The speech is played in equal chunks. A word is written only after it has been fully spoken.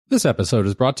This episode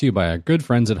is brought to you by our good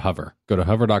friends at Hover. Go to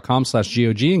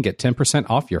hover.com/GOG and get 10%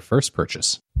 off your first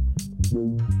purchase.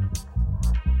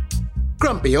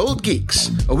 Grumpy Old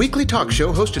Geeks, a weekly talk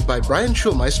show hosted by Brian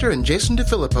Schulmeister and Jason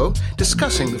DeFilippo,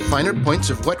 discussing the finer points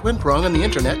of what went wrong on the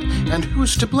internet and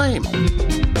who's to blame.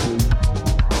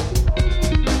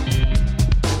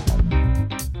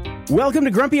 Welcome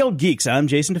to Grumpy Old Geeks. I'm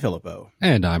Jason DeFilippo.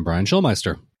 And I'm Brian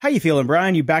Schulmeister. How you feeling,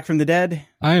 Brian? You back from the dead?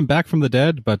 I am back from the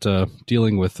dead, but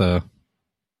dealing with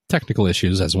technical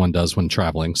issues, as one does when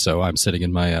traveling. So I'm sitting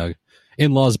in my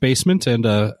in-laws' basement and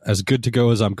as good to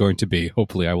go as I'm going to be.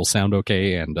 Hopefully I will sound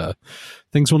okay and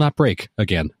things will not break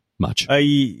again much.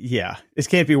 Yeah, this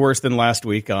can't be worse than last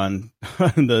week on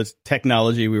the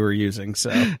technology we were using.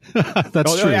 So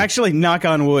That's true. Actually, knock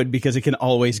on wood, because it can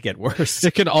always get worse.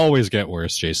 It can always get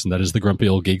worse, Jason. That is the Grumpy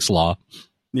Old Geeks law.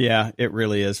 Yeah, it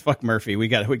really is. Fuck Murphy. We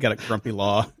got a grumpy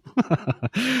law.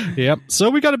 Yep. So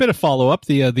we got a bit of follow-up.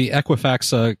 The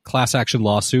Equifax class action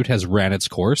lawsuit has ran its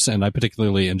course, and I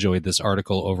particularly enjoyed this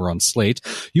article over on Slate.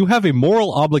 You have a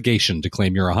moral obligation to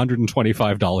claim your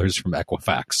 $125 from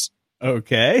Equifax.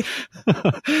 Okay.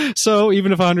 So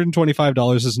even if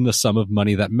 $125 isn't a sum of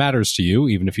money that matters to you,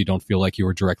 even if you don't feel like you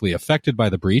were directly affected by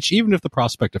the breach, even if the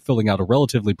prospect of filling out a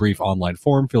relatively brief online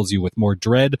form fills you with more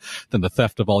dread than the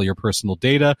theft of all your personal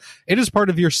data, it is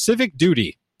part of your civic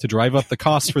duty to drive up the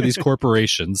costs for these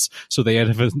corporations so they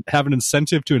have an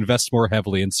incentive to invest more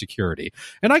heavily in security.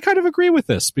 And I kind of agree with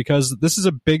this, because this is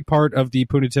a big part of the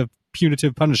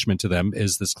punitive punishment to them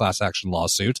is this class action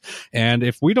lawsuit. And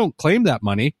if we don't claim that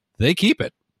money, they keep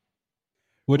it,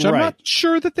 which I'm not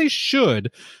sure that they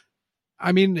should.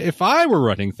 I mean, if I were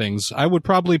running things, I would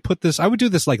probably I would do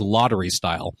this like lottery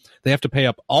style. They have to pay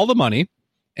up all the money,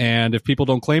 and if people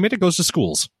don't claim it, it goes to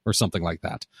schools or something like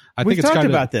that. We've talked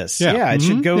about this. Yeah, it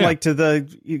should go like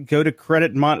go to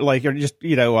credit, or just,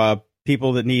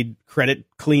 people that need credit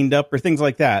cleaned up or things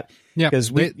like that. Yeah,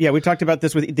 because we talked about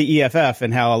this with the EFF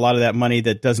and how a lot of that money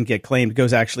that doesn't get claimed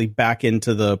goes actually back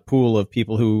into the pool of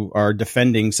people who are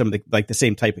defending some of the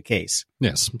same type of case.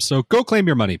 Yes. So go claim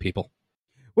your money, people.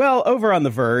 Well, over on The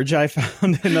Verge, I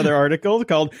found another article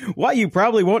called "Why You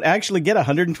Probably Won't Actually Get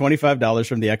 $125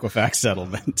 from the Equifax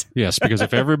Settlement." Yes, because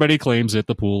if everybody claims it,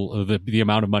 the pool, the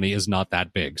amount of money is not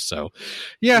that big. So,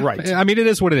 yeah, right. I mean, it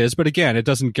is what it is. But again, it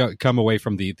doesn't come away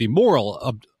from the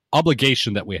moral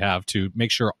obligation that we have to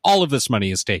make sure all of this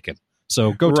money is taken.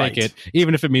 So go take it,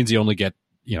 even if it means you only get,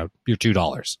 your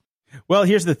 $2. Well,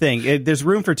 here's the thing. There's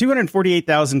room for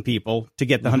 248,000 people to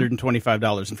get the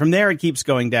 $125. And from there, it keeps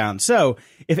going down. So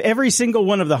if every single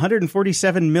one of the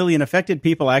 147 million affected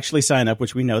people actually sign up,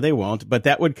 which we know they won't, but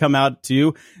that would come out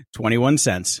to 21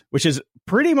 cents, which is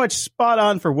pretty much spot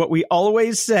on for what we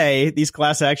always say these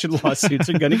class action lawsuits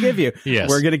are going to give you. Yes.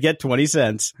 We're going to get 20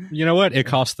 cents. You know what? It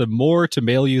costs them more to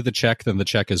mail you the check than the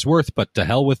check is worth, but to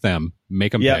hell with them.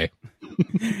 Make them pay.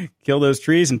 Kill those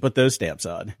trees and put those stamps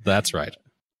on. That's right.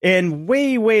 And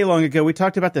way, way long ago, we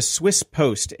talked about the Swiss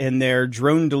Post and their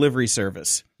drone delivery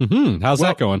service. Mm-hmm. How's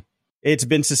that going? It's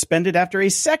been suspended after a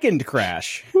second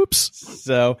crash. Oops.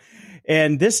 So,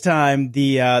 and this time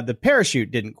the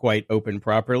parachute didn't quite open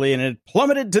properly, and it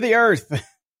plummeted to the earth.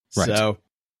 Right. So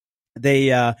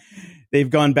they've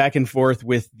gone back and forth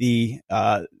with the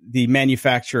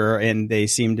manufacturer, and they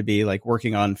seem to be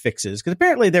working on fixes, because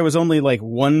apparently there was only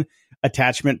one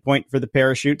attachment point for the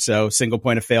parachute, so single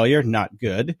point of failure, not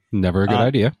good. Never a good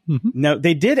idea. Mm-hmm. No,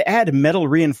 they did add metal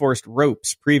reinforced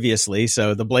ropes previously,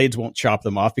 so the blades won't chop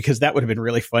them off, because that would have been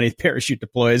really funny. The parachute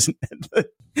deploys, and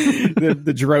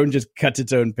the drone just cuts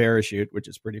its own parachute, which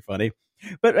is pretty funny.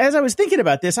 But as I was thinking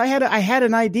about this, I had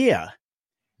an idea.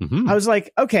 Mm-hmm. I was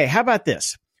like, okay, how about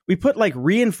this? We put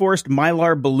reinforced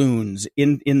Mylar balloons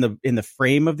in the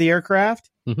frame of the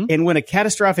aircraft. Mm-hmm. And when a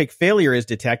catastrophic failure is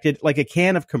detected, a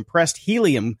can of compressed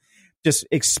helium just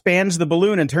expands the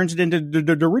balloon and turns it into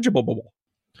dirigible.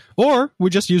 Or we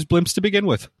just use blimps to begin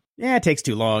with. Yeah, it takes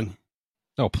too long.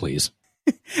 Oh, please.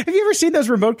 Have you ever seen those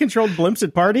remote controlled blimps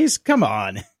at parties? Come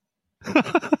on.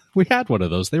 We had one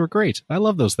of those. They were great. I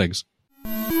love those things.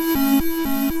 In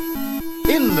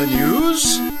the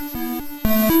news...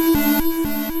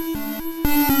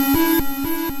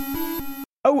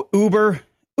 Oh, Uber,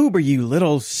 you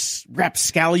little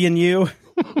rapscallion, you.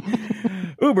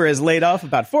 Uber has laid off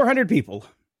about 400 people.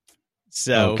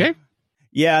 So, okay.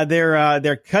 Yeah,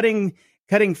 they're cutting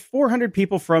 400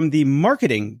 people from the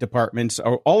marketing departments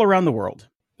all around the world.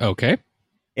 Okay.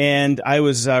 And I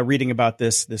was reading about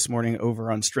this morning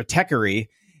over on Stratechery,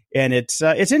 And it's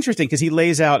interesting because he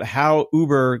lays out how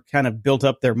Uber kind of built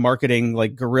up their marketing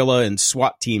like guerrilla and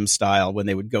SWAT team style when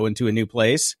they would go into a new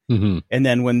place. Mm-hmm. And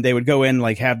then when they would go in,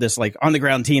 like have this like on the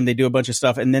ground team, they do a bunch of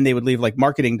stuff. And then they would leave like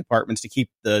marketing departments to keep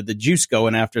the juice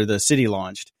going after the city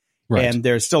launched. Right. And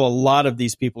there's still a lot of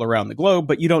these people around the globe,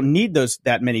 but you don't need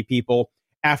that many people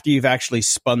after you've actually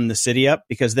spun the city up,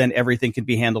 because then everything can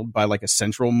be handled by like a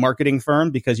central marketing firm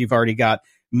because you've already got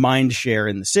mind share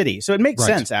in the city. So it makes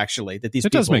sense, actually, that these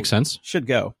people does make sense. Should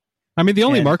go. I mean, the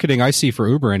only marketing I see for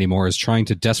Uber anymore is trying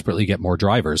to desperately get more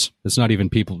drivers. It's not even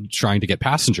people trying to get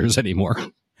passengers anymore.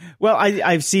 Well,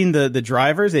 I've seen the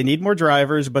drivers. They need more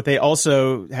drivers, but they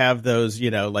also have those,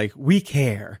 like we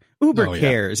care. Uber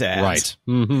cares ads. Right.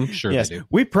 Mm-hmm. Sure yes. they do.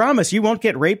 We promise you won't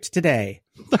get raped today.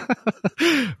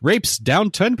 Rapes down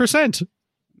 10%.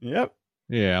 Yep.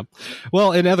 Yeah.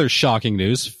 Well, in other shocking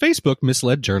news, Facebook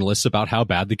misled journalists about how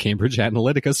bad the Cambridge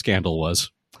Analytica scandal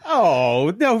was.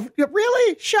 Oh, no,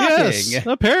 really? Shocking. Yes.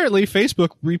 Apparently, Facebook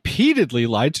repeatedly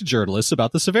lied to journalists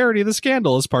about the severity of the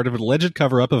scandal as part of an alleged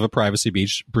cover-up of a privacy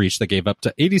breach that gave up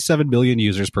to 87 million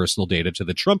users' personal data to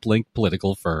the Trump-linked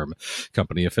political firm.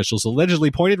 Company officials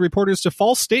allegedly pointed reporters to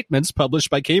false statements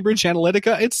published by Cambridge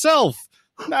Analytica itself.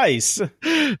 Nice.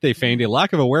 They feigned a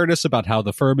lack of awareness about how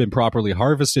the firm improperly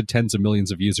harvested tens of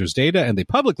millions of users' data, and they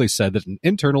publicly said that an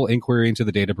internal inquiry into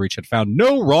the data breach had found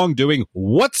no wrongdoing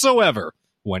whatsoever,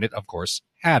 when it, of course,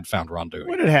 had found wrongdoing.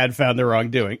 When it had found the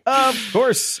wrongdoing. Of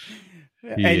course.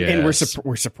 And we're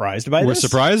surprised by this. We're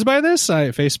surprised by this.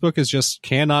 Facebook just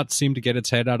cannot seem to get its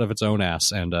head out of its own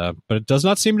ass, but it does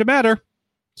not seem to matter.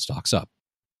 Stock's up.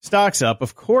 Stock's up.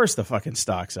 Of course the fucking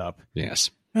stock's up.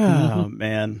 Yes. Oh,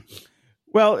 man.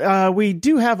 Well, we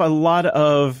do have a lot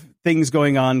of things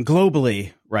going on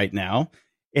globally right now.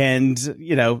 And,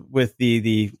 with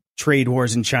the trade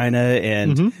wars in China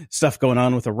and stuff going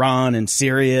on with Iran and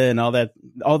Syria and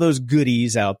all those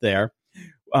goodies out there.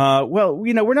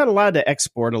 We're not allowed to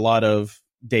export a lot of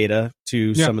data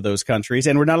to some of those countries,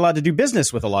 and we're not allowed to do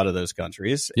business with a lot of those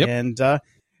countries. Yep. And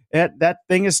that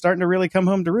thing is starting to really come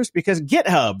home to roost because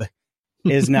GitHub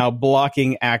is now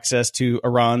blocking access to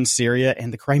Iran, Syria,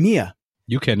 and the Crimea.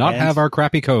 You cannot have our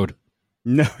crappy code.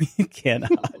 No, you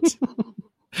cannot.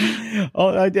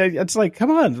 It's like,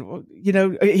 come on.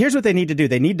 Here's what they need to do.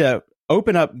 They need to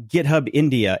open up GitHub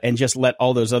India and just let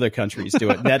all those other countries do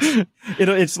it.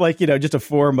 It's like, just a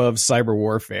form of cyber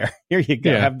warfare. Here you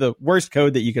go. Have the worst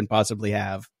code that you can possibly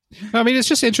have. I mean, it's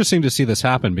just interesting to see this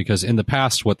happen because in the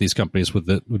past, what these companies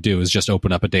would do is just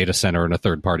open up a data center in a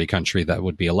third-party country that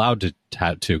would be allowed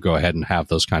to go ahead and have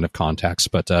those kind of contacts.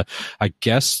 But I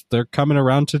guess they're coming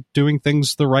around to doing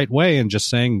things the right way and just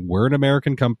saying, we're an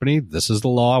American company. This is the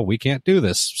law. We can't do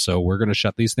this. So we're going to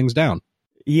shut these things down.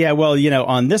 Yeah, well,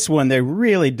 on this one, they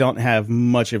really don't have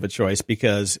much of a choice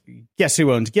because guess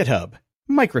who owns GitHub?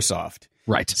 Microsoft.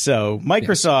 Right. So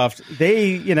Microsoft,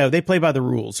 they play by the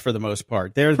rules for the most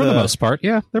part. For the most part,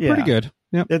 yeah, they're pretty good.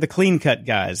 Yep. They're the clean cut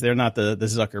guys. They're not the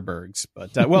Zuckerbergs.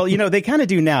 But they kind of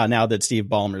do now that Steve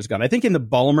Ballmer's gone. I think in the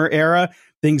Ballmer era,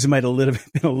 things might have been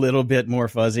a little bit more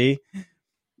fuzzy.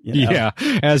 Yeah,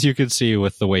 as you can see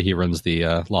with the way he runs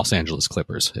the Los Angeles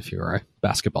Clippers. If you're a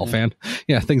basketball fan,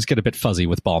 things get a bit fuzzy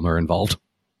with Ballmer involved.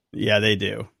 Yeah, they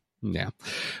do. Yeah.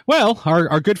 Well,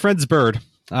 our good friend's Bird.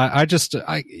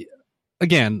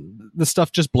 Again, this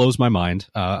stuff just blows my mind.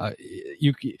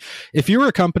 If you're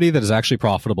a company that is actually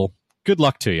profitable, good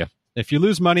luck to you. If you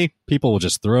lose money, people will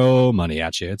just throw money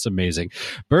at you. It's amazing.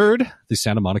 Bird, the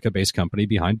Santa Monica-based company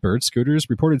behind Bird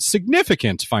Scooters, reported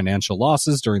significant financial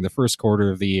losses during the first quarter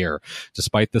of the year.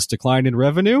 Despite this decline in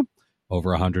revenue,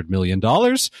 over $100 million,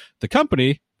 the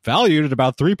company, valued at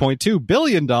about $3.2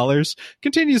 billion,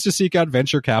 continues to seek out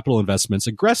venture capital investments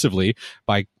aggressively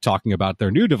by talking about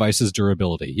their new device's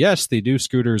durability. Yes, the new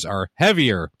scooters are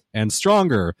heavier and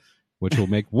stronger, which will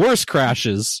make worse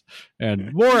crashes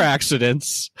and more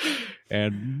accidents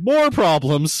and more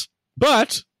problems,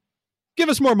 but give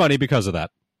us more money because of that.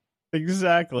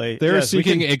 Exactly. They're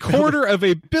seeking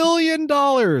 $250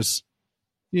 million.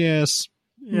 Yes.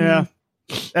 Yeah.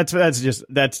 That's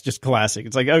just classic.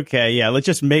 It's like, okay, yeah, let's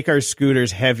just make our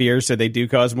scooters heavier so they do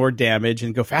cause more damage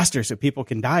and go faster so people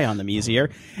can die on them easier.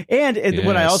 And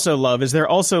what I also love is they're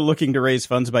also looking to raise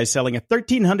funds by selling a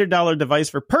 $1,300 device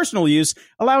for personal use,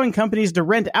 allowing companies to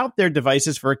rent out their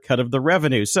devices for a cut of the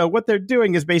revenue. So what they're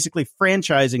doing is basically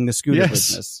franchising the scooter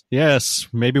business. Yes,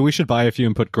 maybe we should buy a few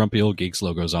and put Grumpy Old Geeks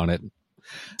logos on it.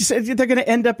 They're going to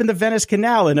end up in the Venice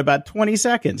Canal in about 20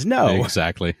 seconds. No.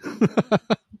 Exactly.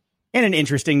 And in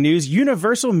interesting news,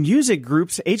 Universal Music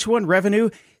Group's H1 revenue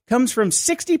comes from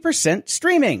 60%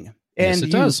 streaming. And yes,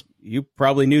 it does. you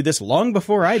probably knew this long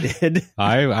before I did.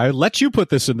 I let you put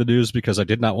this in the news because I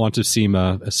did not want to seem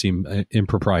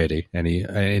impropriety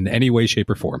in any way, shape,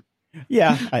 or form.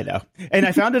 Yeah, I know. And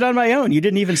I found it on my own. You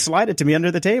didn't even slide it to me under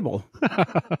the table.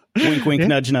 Wink, wink,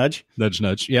 nudge, nudge. Nudge,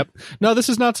 nudge. Yep. No, this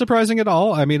is not surprising at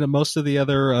all. I mean, most of the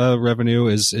other revenue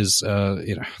is there's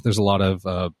a lot of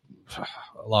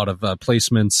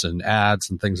placements and ads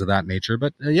and things of that nature.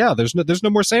 But there's no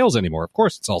more sales anymore. Of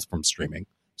course, it's all from streaming.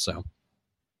 So,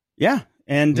 yeah.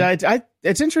 And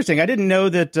it's interesting. I didn't know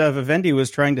that Vivendi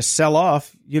was trying to sell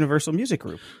off Universal Music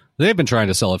Group. They've been trying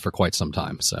to sell it for quite some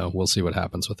time, so we'll see what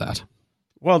happens with that.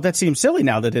 Well, that seems silly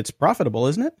now that it's profitable,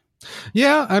 isn't it?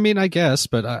 Yeah, I mean, I guess,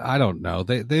 but I don't know.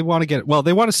 They want to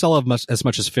they want to sell as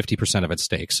much as 50% of its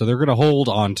stake, so they're going to hold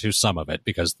on to some of it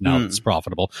because now it's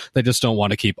profitable. They just don't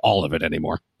want to keep all of it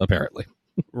anymore, apparently.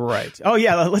 Right. Oh,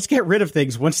 yeah. Let's get rid of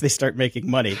things once they start making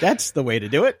money. That's the way to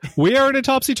do it. We are in a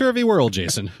topsy-turvy world,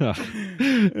 Jason. We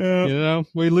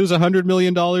lose $100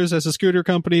 million as a scooter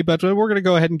company, but we're going to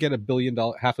go ahead and get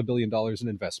 $500 million in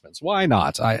investments. Why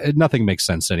not? Nothing makes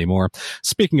sense anymore.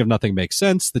 Speaking of nothing makes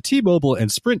sense, the T-Mobile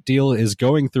and Sprint deal is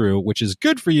going through, which is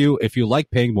good for you if you like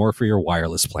paying more for your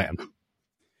wireless plan.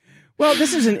 Well,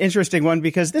 this is an interesting one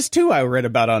because this, too, I read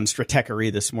about on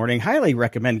Stratechery this morning. Highly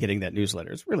recommend getting that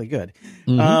newsletter. It's really good.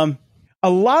 Mm-hmm. A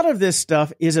lot of this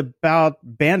stuff is about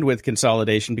bandwidth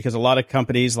consolidation because a lot of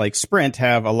companies like Sprint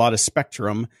have a lot of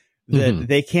spectrum that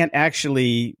they can't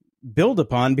actually build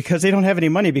upon because they don't have any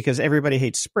money because everybody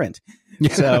hates Sprint.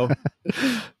 So,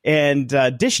 and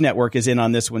Dish Network is in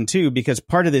on this one, too, because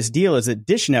part of this deal is that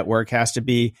Dish Network has to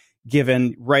be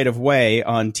given right of way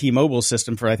on T-Mobile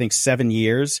system for, I think, 7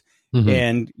 years.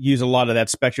 And use a lot of that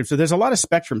spectrum. So there's a lot of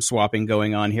spectrum swapping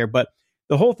going on here. But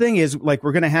the whole thing is like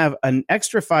we're going to have an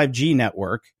extra 5G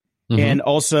network, and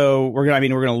also we're going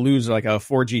to lose like a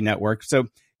 4G network. So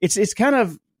it's kind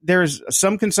of there's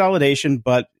some consolidation,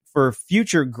 but for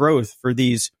future growth for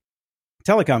these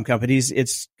telecom companies,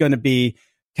 it's going to be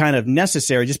kind of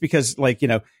necessary just because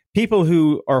people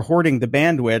who are hoarding the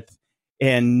bandwidth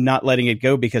and not letting it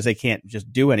go because they can't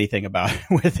just do anything about it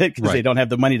with it because they don't have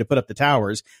the money to put up the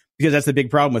towers. Because that's the big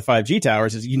problem with 5G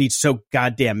towers is you need so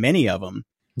goddamn many of them.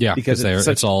 Yeah, because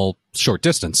it's all short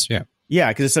distance. Yeah. Yeah,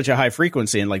 because it's such a high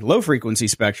frequency and like low frequency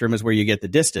spectrum is where you get the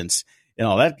distance and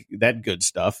all that good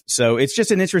stuff. So it's just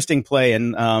an interesting play.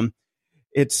 And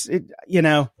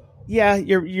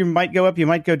you might go up, you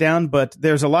might go down, but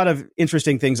there's a lot of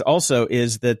interesting things also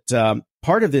is that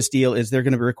part of this deal is they're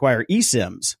going to require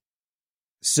eSIMs.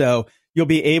 So you'll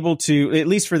be able to, at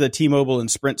least for the T-Mobile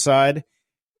and Sprint side,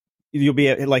 you'll be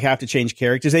have to change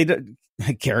carriers.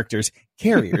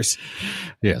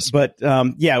 Yes. But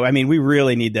we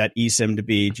really need that eSIM to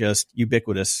be just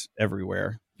ubiquitous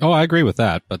everywhere. Oh, I agree with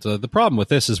that. But the problem with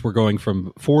this is we're going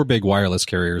from 4 big wireless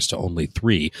carriers to only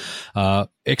 3,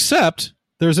 except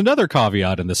there's another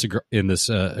caveat in this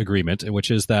agreement, which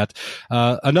is that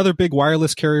another big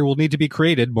wireless carrier will need to be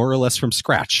created more or less from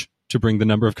scratch to bring the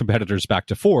number of competitors back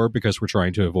to 4 because we're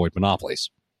trying to avoid monopolies.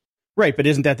 Right, but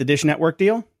isn't that the Dish Network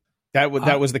deal? That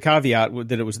was the caveat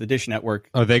that it was the Dish Network.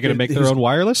 Are they going to make their own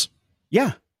wireless?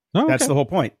 Yeah, that's the whole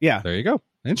point. Yeah, there you go.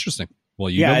 Interesting. Well,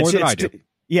 you know more than I do.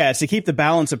 It's to keep the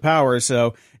balance of power.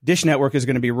 So Dish Network is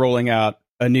going to be rolling out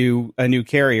a new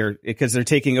carrier because they're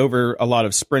taking over a lot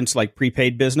of Sprint's like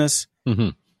prepaid business.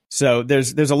 Mm-hmm. So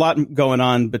there's a lot going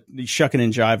on, but shucking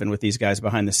and jiving with these guys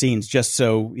behind the scenes, just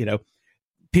so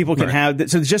people can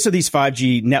just so these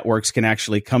 5G networks can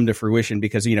actually come to fruition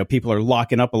because, people are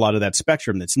locking up a lot of that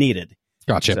spectrum that's needed.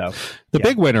 Gotcha. So, the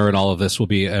big winner in all of this will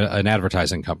be an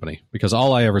advertising company because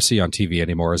all I ever see on TV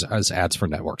anymore is ads for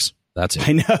networks. That's it.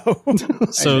 I know.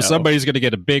 So somebody's going to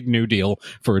get a big new deal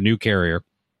for a new carrier.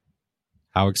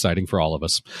 How exciting for all of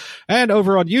us. And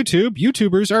over on YouTube,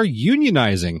 YouTubers are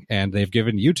unionizing, and they've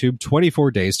given YouTube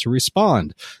 24 days to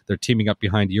respond. They're teaming up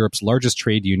behind Europe's largest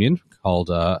trade union called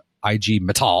IG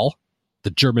Metall,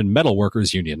 the German metal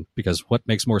workers union, because what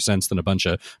makes more sense than a bunch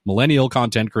of millennial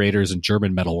content creators and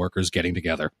German metal workers getting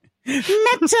together?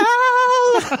 Metal!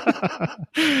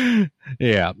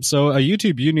 Yeah, so a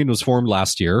YouTube union was formed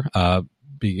last year,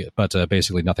 but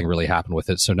basically nothing really happened with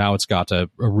it. So now it's got a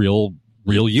real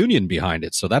union behind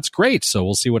it. So that's great. So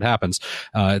we'll see what happens.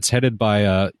 It's headed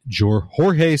by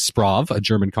Jorge Sprav, a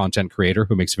German content creator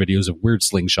who makes videos of weird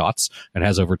slingshots and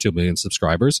has over 2 million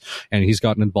subscribers. And he's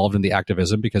gotten involved in the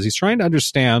activism because he's trying to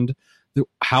understand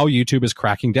how YouTube is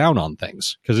cracking down on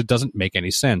things because it doesn't make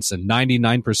any sense. And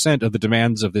 99% of the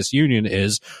demands of this union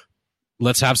is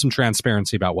let's have some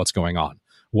transparency about what's going on.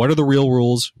 What are the real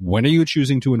rules? When are you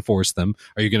choosing to enforce them?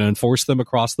 Are you going to enforce them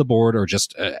across the board or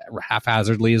just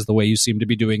haphazardly is the way you seem to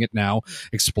be doing it now?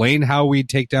 Explain how we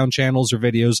take down channels or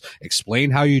videos.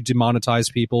 Explain how you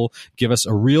demonetize people. Give us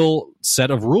a real set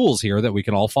of rules here that we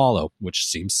can all follow, which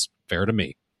seems fair to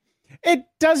me. It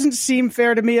doesn't seem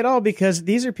fair to me at all because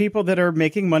these are people that are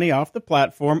making money off the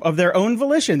platform of their own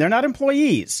volition. They're not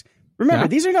employees. Remember,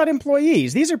 these are not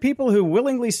employees. These are people who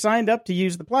willingly signed up to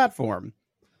use the platform.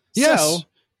 Yes,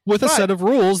 with a set of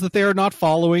rules that they are not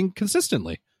following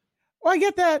consistently. Well, I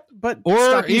get that, but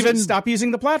stop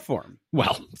using the platform.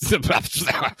 Well,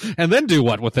 and then do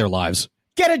what with their lives?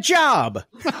 Get a job.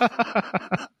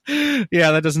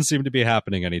 Yeah, that doesn't seem to be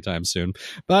happening anytime soon.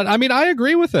 But I mean, I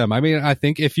agree with them. I mean, I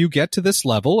think if you get to this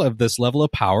level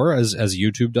of power as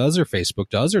YouTube does or Facebook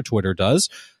does or Twitter does,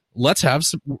 let's have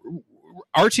some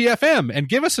RTFM and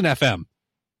give us an FM.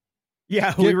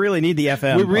 Yeah, we really need the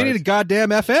FM. We really need a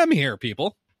goddamn FM here,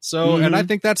 people. So, and I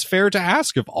think that's fair to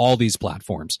ask of all these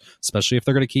platforms, especially if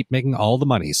they're going to keep making all the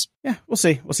monies. Yeah, we'll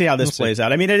see. We'll see how this plays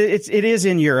out. I mean, it is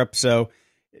in Europe, so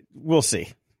we'll see.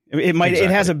 It might.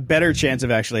 Exactly. It has a better chance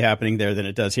of actually happening there than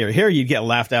it does here. Here, you get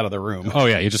laughed out of the room. Oh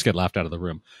yeah, you just get laughed out of the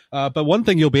room. But one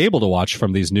thing you'll be able to watch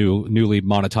from these newly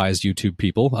monetized YouTube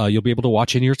people, you'll be able to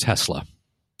watch in your Tesla.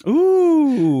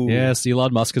 Ooh. Yes,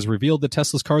 Elon Musk has revealed that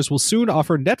Tesla's cars will soon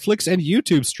offer Netflix and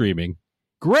YouTube streaming.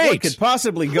 Great. What could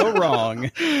possibly go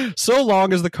wrong? So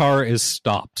long as the car is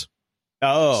stopped.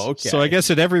 Oh, okay. So I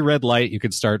guess at every red light, you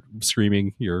could start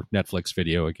streaming your Netflix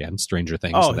video again, Stranger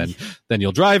Things. Oh, and then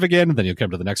you'll drive again, and then you'll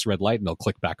come to the next red light, and they'll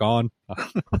click back on.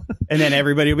 And then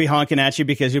everybody will be honking at you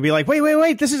because you'll be like,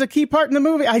 wait, this is a key part in the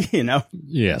movie.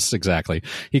 Yes, exactly.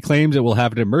 He claims it will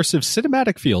have an immersive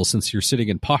cinematic feel since you're sitting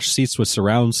in posh seats with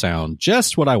surround sound.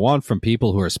 Just what I want from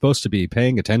people who are supposed to be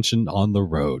paying attention on the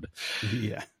road.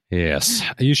 Yeah. Yes,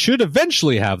 you should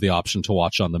eventually have the option to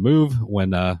watch on the move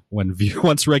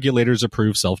once regulators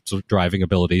approve self-driving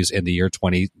abilities in the year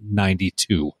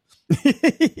 2092.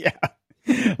 Yeah,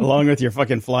 along with your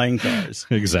fucking flying cars.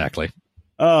 Exactly.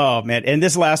 Oh man, and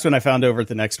this last one I found over at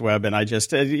the Next Web, and I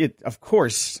just, of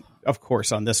course,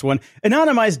 on this one,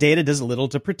 anonymized data does little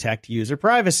to protect user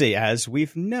privacy, as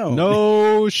we've known.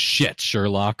 No shit,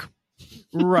 Sherlock.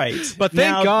 Right. But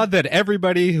thank God that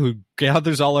everybody who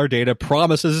gathers all our data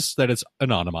promises that it's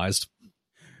anonymized.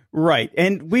 Right.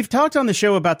 And we've talked on the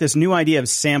show about this new idea of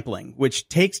sampling, which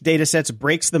takes data sets,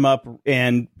 breaks them up,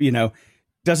 and,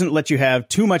 doesn't let you have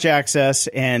too much access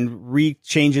and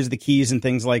re-changes the keys and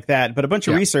things like that. But a bunch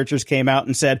of researchers came out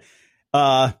and said,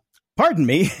 pardon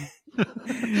me,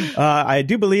 I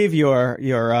do believe your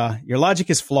logic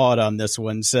is flawed on this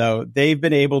one. So they've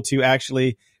been able to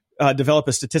actually develop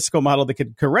a statistical model that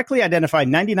could correctly identify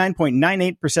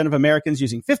 99.98% of Americans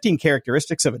using 15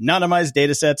 characteristics of anonymized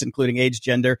data sets, including age,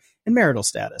 gender, and marital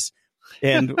status.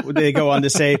 And they go on to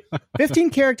say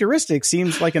 15 characteristics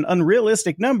seems like an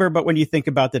unrealistic number, but when you think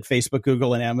about that Facebook,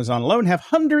 Google, and Amazon alone have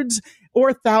hundreds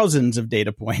or thousands of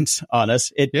data points on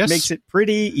us, it makes it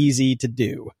pretty easy to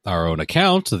do. Our own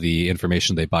account, the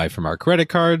information they buy from our credit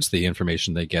cards, the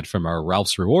information they get from our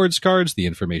Ralph's Rewards cards, the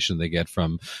information they get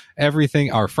from everything,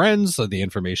 our friends, the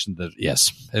information that,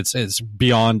 it's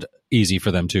beyond easy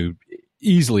for them to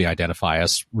easily identify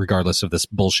us, regardless of this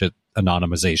bullshit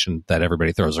anonymization that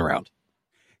everybody throws around.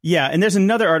 Yeah, and there's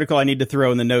another article I need to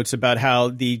throw in the notes about how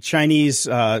the Chinese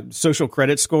social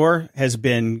credit score has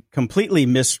been completely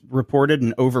misreported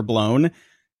and overblown.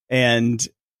 And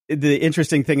the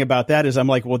interesting thing about that is I'm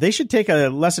like, well, they should take a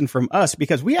lesson from us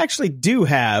because we actually do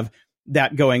have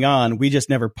that going on. We just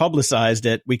never publicized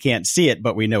it. We can't see it,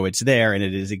 but we know it's there, and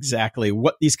it is exactly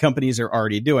what these companies are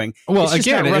already doing. Well, it's just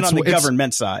again, not run on the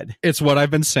government side. It's what I've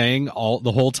been saying the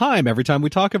whole time. Every time we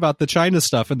talk about the China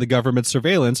stuff and the government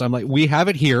surveillance, I'm like, we have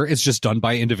it here. It's just done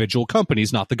by individual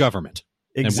companies, not the government.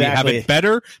 Exactly. And we have it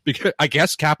better because I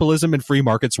guess capitalism and free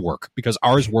markets work because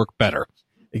ours work better.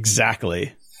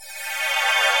 Exactly.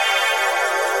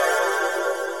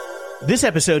 This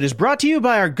episode is brought to you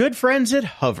by our good friends at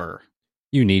Hover.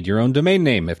 You need your own domain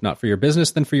name. If not for your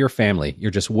business, then for your family.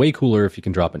 You're just way cooler if you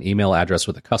can drop an email address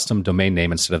with a custom domain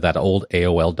name instead of that old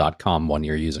AOL.com one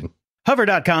you're using.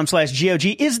 Hover.com/GOG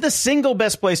is the single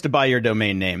best place to buy your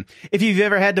domain name. If you've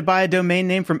ever had to buy a domain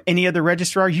name from any other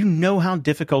registrar, you know how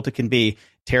difficult it can be.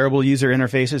 Terrible user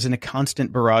interfaces and a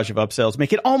constant barrage of upsells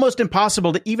make it almost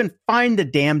impossible to even find the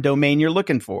damn domain you're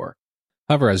looking for.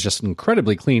 Hover has just an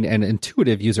incredibly clean and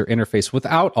intuitive user interface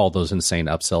without all those insane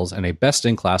upsells and a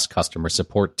best-in-class customer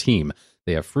support team.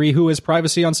 They have free Whois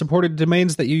privacy on supported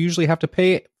domains that you usually have to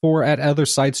pay for at other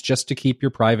sites just to keep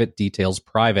your private details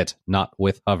private, not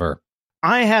with Hover.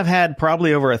 I have had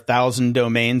probably over 1,000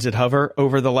 domains at Hover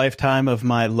over the lifetime of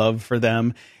my love for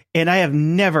them, and I have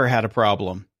never had a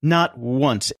problem. Not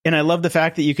once. And I love the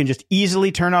fact that you can just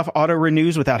easily turn off auto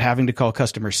renews without having to call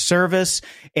customer service.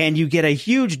 And you get a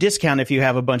huge discount if you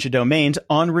have a bunch of domains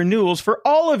on renewals for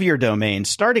all of your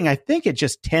domains. Starting, I think, at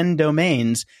just 10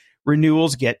 domains,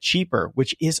 renewals get cheaper,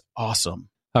 which is awesome.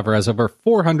 Hover has over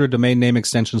 400 domain name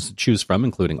extensions to choose from,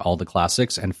 including all the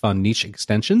classics and fun niche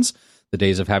extensions. The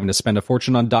days of having to spend a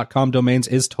fortune on .com domains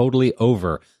is totally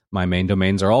over. My main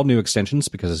domains are all new extensions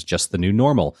because it's just the new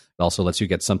normal. It also lets you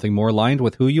get something more aligned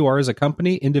with who you are as a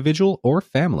company, individual, or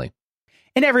family.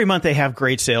 And every month they have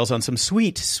great sales on some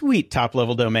sweet, sweet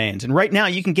top-level domains. And right now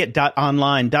you can get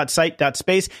 .online, .site,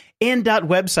 .space, and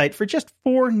 .website for just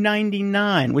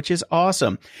 $4.99, which is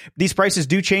awesome. These prices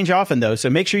do change often, though, so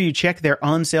make sure you check their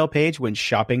on-sale page when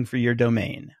shopping for your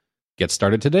domain. Get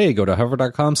started today. Go to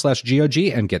hover.com/GOG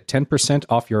and get 10%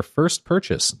 off your first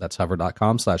purchase. That's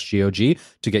hover.com/GOG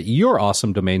to get your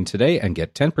awesome domain today and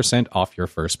get 10% off your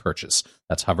first purchase.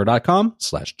 That's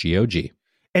hover.com/GOG.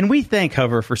 And we thank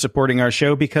Hover for supporting our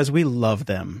show because we love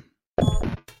them.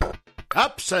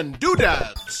 Ups and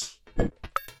doodads.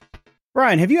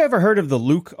 Brian, have you ever heard of the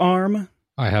Luke arm?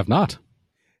 I have not.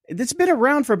 It's been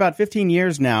around for about 15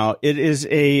 years now. It is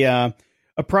a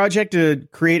project to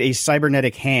create a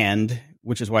cybernetic hand,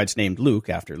 which is why it's named Luke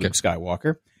after Luke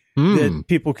Skywalker, that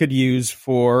people could use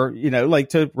for,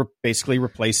 to basically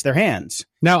replace their hands.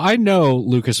 Now, I know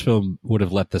Lucasfilm would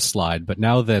have let this slide, but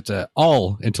now that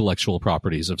all intellectual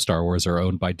properties of Star Wars are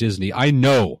owned by Disney, I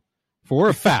know for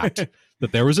a fact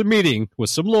that there was a meeting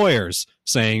with some lawyers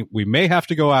saying we may have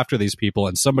to go after these people,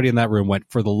 and somebody in that room went,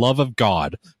 for the love of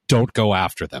God, don't go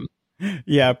after them.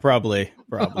 Yeah, probably.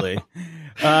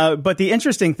 But the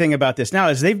interesting thing about this now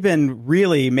is they've been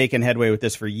really making headway with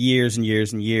this for years and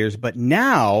years and years. But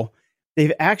now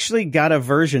they've actually got a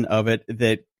version of it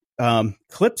that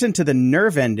clips into the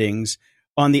nerve endings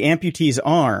on the amputee's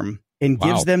arm and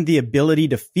gives them the ability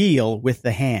to feel with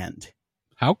the hand.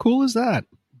 How cool is that?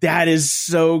 That is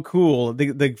so cool.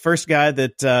 The first guy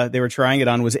that they were trying it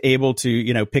on was able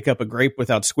to, pick up a grape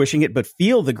without squishing it, but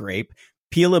feel the grape,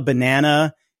 peel a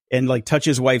banana, and touch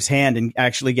his wife's hand and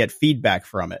actually get feedback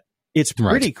from it. It's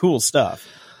pretty cool stuff.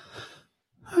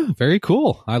 Very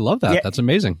cool. I love that. Yeah. That's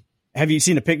amazing. Have you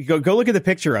seen a pic? Go look at the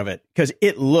picture of it because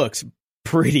it looks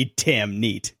pretty damn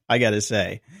neat, I got to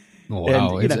say. Oh,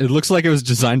 wow. And, it looks like it was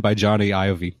designed by Johnny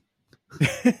Iovine.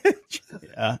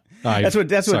 Yeah.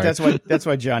 That's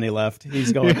why Johnny left.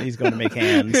 He's going to make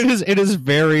hands. It is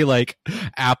very like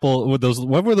Apple with those.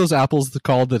 What were those apples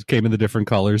called that came in the different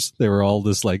colors? They were all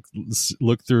this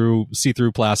see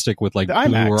through plastic with like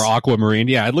blue or aquamarine.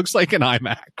 Yeah, it looks like an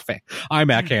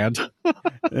iMac hand.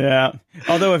 Yeah.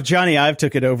 Although if Johnny Ive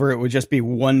took it over, it would just be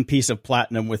one piece of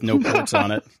platinum with no ports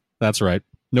on it. That's right.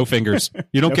 No fingers.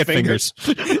 You don't get fingers.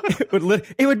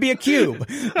 It would be a cube.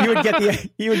 You would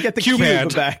get the cube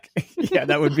back. Yeah,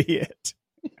 that would be it.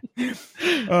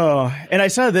 Oh, and I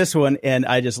saw this one, and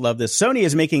I just love this. Sony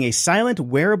is making a silent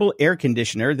wearable air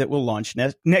conditioner that will launch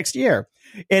next year,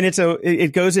 and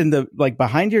it goes in the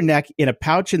behind your neck in a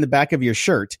pouch in the back of your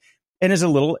shirt, and is a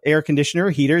little air conditioner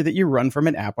heater that you run from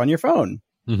an app on your phone.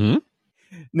 Mm-hmm.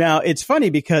 Now it's funny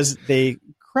because they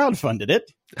crowdfunded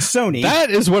it. Sony.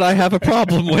 That is what I have a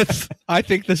problem with. I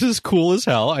think this is cool as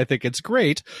hell. I think it's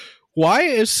great. Why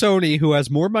is Sony, who has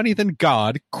more money than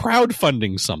God,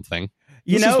 crowdfunding something?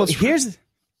 Here's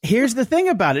the thing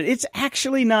about it. It's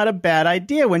actually not a bad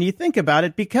idea when you think about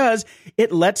it, because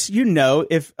it lets you know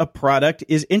if a product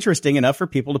is interesting enough for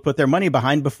people to put their money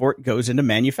behind before it goes into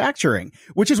manufacturing,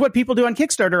 which is what people do on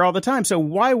Kickstarter all the time. So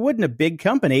why wouldn't a big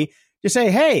company just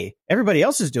say, hey, everybody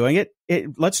else is doing it.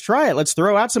 Let's try it. Let's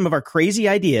throw out some of our crazy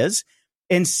ideas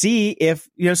and see if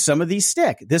some of these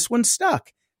stick. This one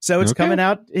stuck. So it's coming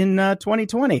out in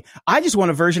 2020. I just want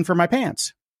a version for my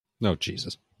pants. No,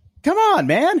 Jesus. Come on,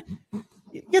 man.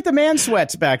 Get the man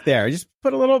sweats back there. Just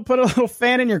put a little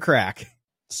fan in your crack.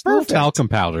 Perfect. Talcum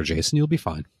powder, Jason. You'll be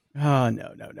fine. Oh,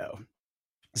 no.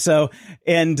 So,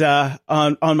 and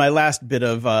on my last bit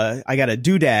of, I got a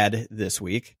doodad this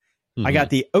week. Mm-hmm. I got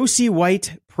the OC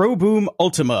White Pro Boom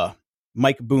Ultima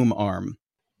mic boom arm.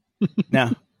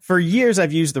 Now, for years,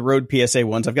 I've used the Rode PSA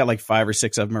ones. I've got like 5 or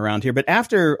 6 of them around here. But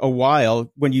after a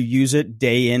while, when you use it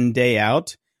day in, day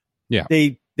out,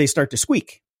 they start to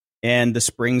squeak. And the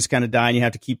springs kind of die, and you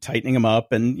have to keep tightening them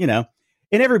up. And, and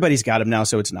everybody's got them now,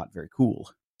 so it's not very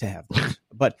cool to have those.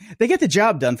 But they get the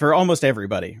job done for almost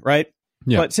everybody, right?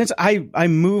 Yeah. But since I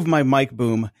move my mic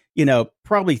boom,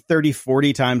 probably 30,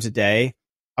 40 times a day,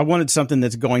 I wanted something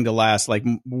that's going to last like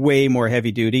way more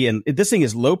heavy duty. And this thing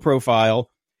is low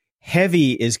profile.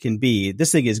 heavy as can be.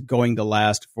 This thing is going to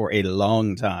last for a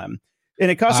long time.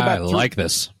 And it costs about... I like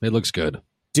this. It looks good.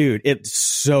 Dude, it's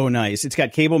so nice. It's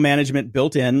got cable management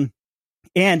built in.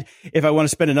 And if I want to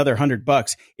spend another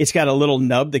 $100, it's got a little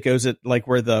nub that goes at like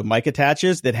where the mic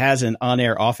attaches that has an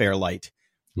on-air, off-air light.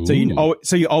 Ooh.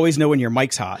 So you always know when your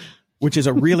mic's hot, which is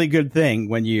a really good thing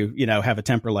when you have a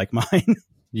temper like mine.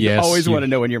 Yes. You always want to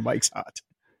know when your mic's hot.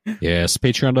 Yes.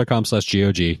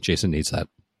 Patreon.com/GOG. Jason needs that.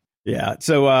 Yeah.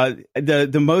 So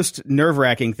the most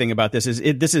nerve-wracking thing about this is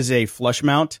this is a flush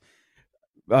mount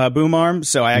boom arm.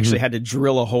 So I actually had to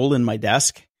drill a hole in my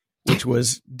desk, which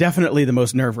was definitely the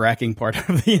most nerve-wracking part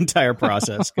of the entire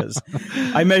process, because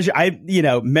I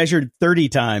measured 30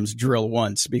 times, drill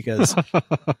once, because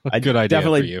good idea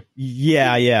for you.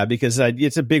 Yeah, because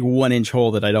it's a big 1-inch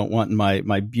hole that I don't want in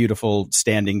my beautiful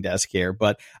standing desk here.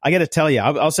 But I got to tell you,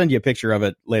 I'll send you a picture of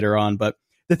it later on. But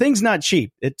the thing's not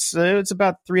cheap. It's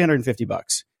about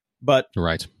 $350. But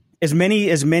right. As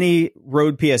many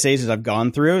road PSAs as I've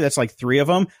gone through, that's like 3 of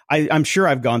them. I'm sure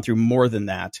I've gone through more than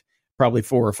that, probably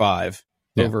 4 or 5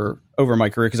 over my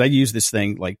career, because I use this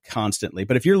thing like constantly.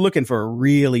 But if you're looking for a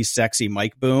really sexy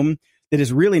mic boom that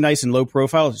is really nice and low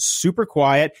profile, super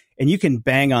quiet, and you can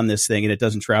bang on this thing and it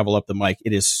doesn't travel up the mic,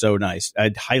 it is so nice.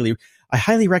 I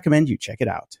highly recommend you check it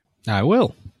out. I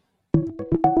will.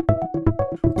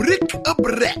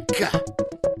 Brick-a-brack.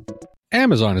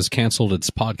 Amazon has canceled its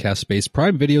podcast-based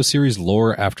Prime Video series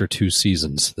Lore after 2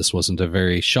 seasons. This wasn't a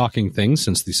very shocking thing,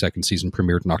 since the second season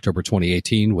premiered in October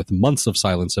 2018 with months of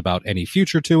silence about any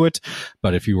future to it.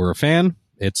 But if you were a fan,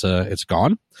 it's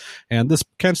gone. And this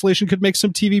cancellation could make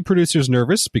some TV producers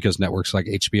nervous, because networks like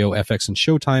HBO, FX, and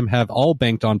Showtime have all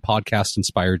banked on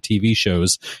podcast-inspired TV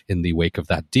shows in the wake of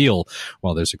that deal.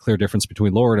 While there's a clear difference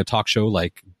between Lore and a talk show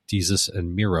like Jesus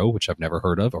and Miro, which I've never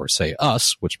heard of, or say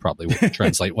Us, which probably wouldn't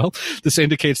translate well, this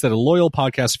indicates that a loyal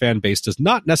podcast fan base does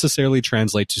not necessarily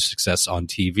translate to success on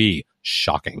TV.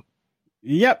 Shocking.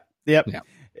 Yep. Yeah.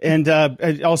 And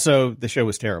also, the show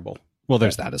was terrible. Well,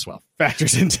 there's that as well.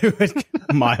 Factors into it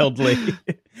mildly.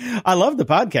 I love the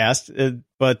podcast,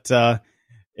 but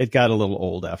it got a little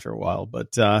old after a while.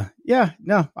 But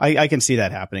I can see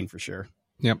that happening for sure.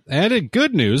 Yep. And in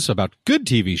good news about good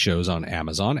TV shows on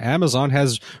Amazon, Amazon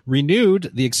has renewed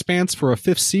The Expanse for a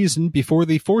 5th season before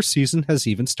the 4th season has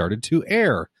even started to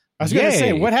air. I was going to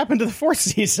say, what happened to the 4th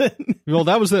season? Well,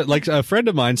 that was like a friend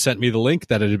of mine sent me the link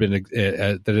that it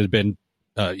had been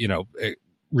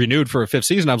renewed for a 5th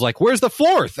season. I was like, where's the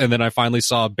 4th? And then I finally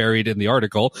saw buried in the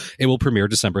article, it will premiere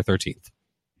December 13th.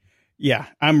 Yeah,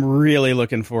 I'm really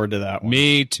looking forward to that one.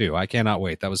 Me too. I cannot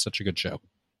wait. That was such a good show.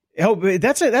 Oh,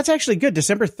 that's actually good.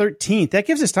 December 13th. That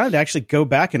gives us time to actually go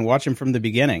back and watch them from the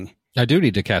beginning. I do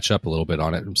need to catch up a little bit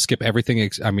on it and skip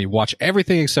everything. Watch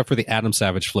everything except for the Adam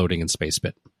Savage floating in space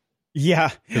bit. Yeah.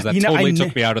 Because that totally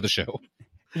took me out of the show.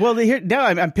 Well, now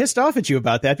I'm pissed off at you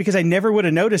about that, because I never would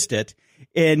have noticed it,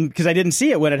 and because I didn't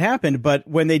see it when it happened. But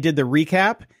when they did the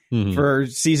recap for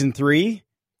season 3,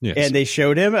 yes, and they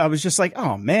showed him, I was just like,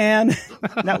 oh man,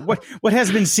 now what has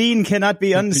been seen cannot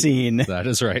be unseen. That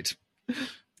is right.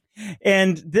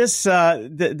 And this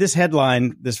this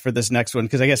headline for this next one,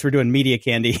 because I guess we're doing media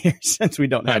candy here since we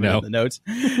don't have it in the notes.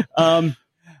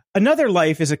 Another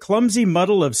Life is a clumsy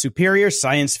muddle of superior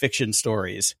science fiction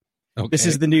stories. Okay. This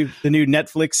is the new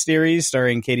Netflix series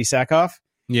starring Katie Sackhoff.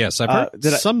 Yes, I've heard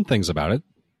some things about it.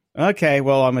 Okay,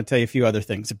 well, I'm going to tell you a few other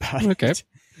things about it.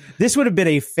 This would have been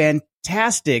a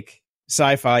fantastic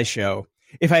sci-fi show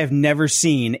if I have never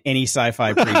seen any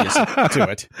sci-fi previous to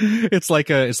it. It's like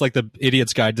the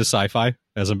Idiot's Guide to Sci-Fi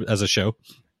as a show.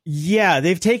 Yeah,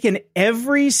 they've taken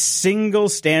every single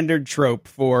standard trope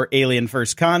for Alien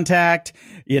First Contact,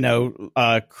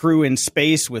 crew in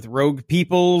space with rogue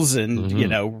peoples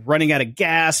and, running out of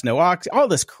gas, no all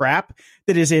this crap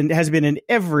that has been in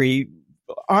every,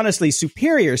 honestly,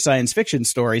 superior science fiction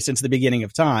story since the beginning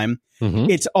of time.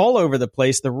 Mm-hmm. It's all over the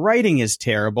place. The writing is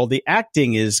terrible. The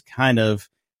acting is kind of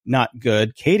not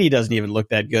good. Katie doesn't even look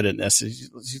that good in this.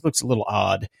 She looks a little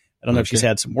odd. I don't know if she's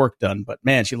had some work done, but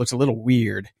man, she looks a little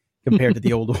weird compared to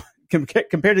the old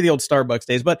compared to the old Starbucks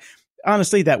days. But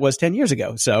honestly, that was 10 years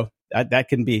ago, so that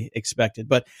can be expected.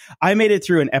 But I made it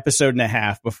through an episode and a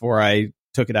half before I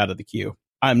took it out of the queue.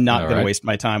 I'm not going to waste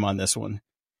my time on this one.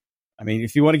 I mean,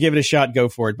 if you want to give it a shot, go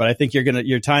for it. But I think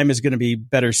your time is going to be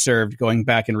better served going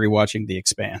back and rewatching The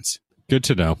Expanse. Good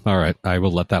to know. All right, I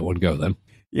will let that one go then.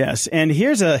 Yes, and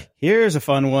here's a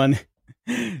fun one.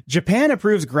 Japan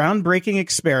approves groundbreaking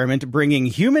experiment bringing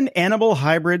human-animal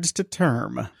hybrids to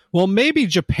term. Well, maybe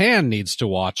Japan needs to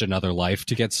watch Another Life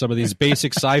to get some of these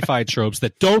basic sci-fi tropes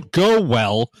that don't go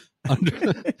well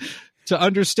to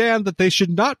understand that they should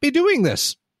not be doing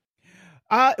this.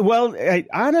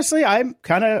 Honestly, I'm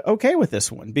kind of okay with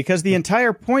this one because the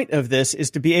entire point of this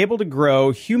is to be able to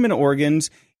grow human organs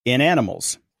in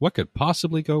animals. What could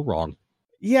possibly go wrong?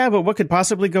 Yeah, but what could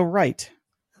possibly go right?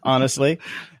 Honestly,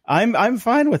 I'm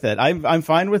fine with it. I'm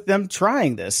fine with them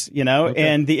trying this, Okay.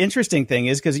 And the interesting thing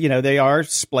is because, they are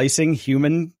splicing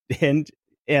human and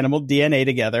animal DNA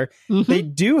together. Mm-hmm.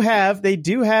 They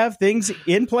do have things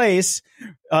in place.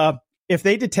 If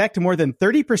they detect more than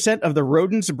 30% of the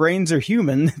rodent's brains are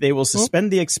human, they will suspend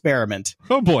the experiment.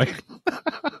 Oh, boy.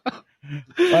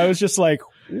 I was just like,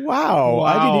 wow,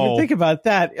 I didn't even think about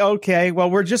that. Okay, well,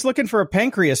 we're just looking for a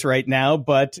pancreas right now,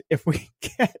 but if we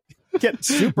get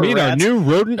super Meet rats, our new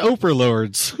rodent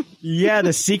overlords. Yeah,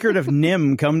 the secret of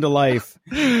Nim come to life.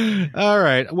 All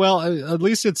right. Well, at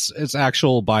least it's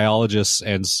actual biologists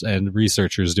and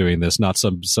researchers doing this, not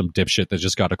some dipshit that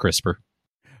just got a CRISPR.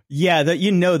 Yeah,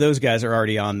 those guys are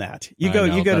already on that. You go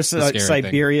to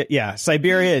Siberia. Yeah,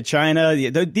 Siberia, China.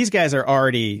 These guys are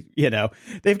already,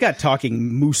 they've got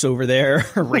talking moose over there,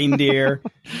 reindeer.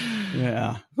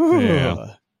 Yeah.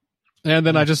 Yeah. And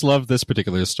then I just love this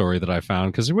particular story that I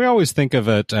found because we always think of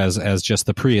it as just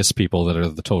the Prius people that are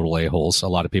the total a-holes. A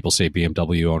lot of people say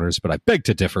BMW owners, but I beg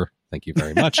to differ. Thank you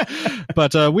very much.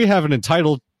 But we have an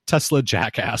entitled Tesla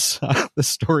jackass. The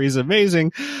story is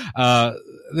amazing.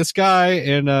 This guy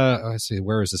in let's see,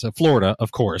 where is this? Florida,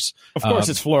 of course. Of course,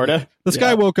 it's Florida. This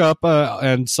guy woke up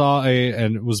and saw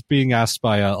and was being asked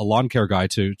by a lawn care guy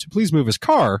to please move his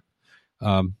car.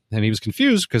 And he was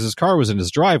confused because his car was in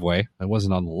his driveway. It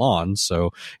wasn't on the lawn.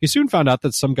 So he soon found out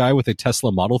that some guy with a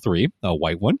Tesla Model 3, a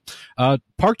white one,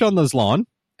 parked on his lawn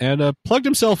and plugged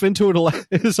himself into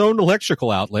his own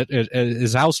electrical outlet,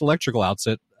 his house electrical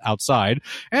outlet outside,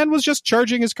 and was just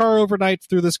charging his car overnight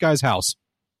through this guy's house.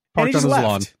 Parked on his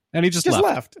lawn. And he just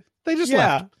left. They just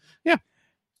left. Yeah.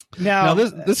 Now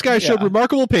this guy showed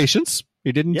remarkable patience.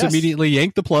 He didn't immediately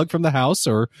yank the plug from the house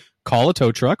or call a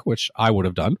tow truck, which I would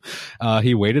have done.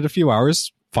 He waited a few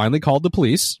hours, finally called the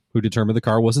police, who determined the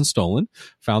car wasn't stolen,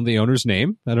 found the owner's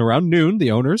name, and around noon,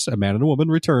 the owners, a man and a woman,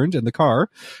 returned in the car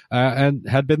and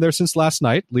had been there since last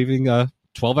night, leaving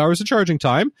 12 hours of charging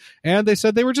time. And they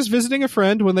said they were just visiting a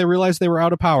friend when they realized they were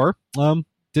out of power.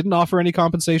 Didn't offer any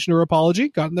compensation or apology,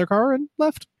 got in their car and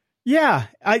left. Yeah.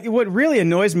 What really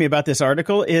annoys me about this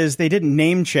article is they didn't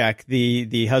name check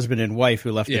the husband and wife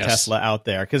who left the Tesla out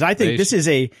there. Because I think this is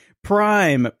a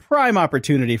prime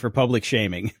opportunity for public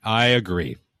shaming. I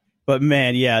agree. But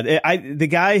man, the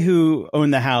guy who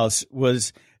owned the house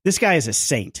this guy is a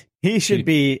saint. He should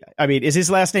be, is his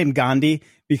last name Gandhi?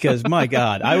 Because my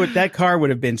God, that car would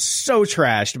have been so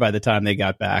trashed by the time they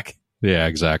got back. Yeah,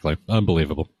 exactly.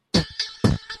 Unbelievable.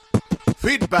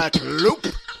 Feedback loop.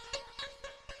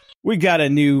 We got a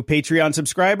new Patreon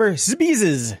subscriber,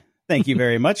 Zbeezes. Thank you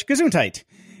very much, Gesundheit.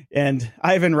 And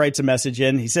Ivan writes a message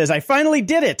in. He says, I finally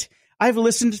did it. I've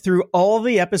listened through all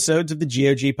the episodes of the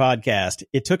GOG podcast.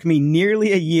 It took me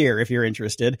nearly a year, if you're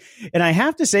interested. And I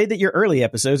have to say that your early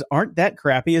episodes aren't that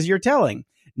crappy as you're telling.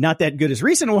 Not that good as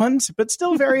recent ones, but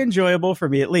still very enjoyable for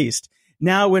me at least.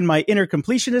 Now, when my inner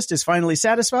completionist is finally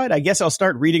satisfied, I guess I'll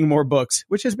start reading more books,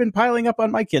 which has been piling up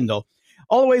on my Kindle.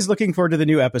 Always looking forward to the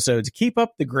new episodes. Keep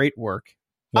up the great work.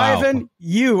 Wow. Ivan,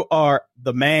 you are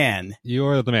the man. You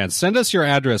are the man. Send us your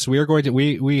address. We are going to.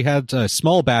 We had a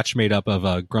small batch made up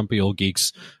of Grumpy Old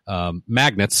Geeks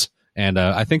magnets, and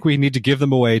I think we need to give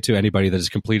them away to anybody that has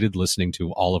completed listening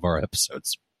to all of our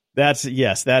episodes. That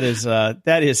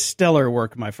is stellar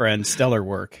work, my friend. Stellar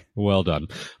work. Well done.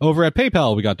 Over at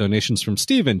PayPal, we got donations from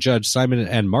Stephen, Judge, Simon,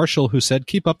 and Marshall, who said,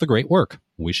 "Keep up the great work."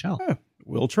 We shall. Oh.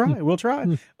 We'll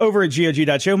try. Over at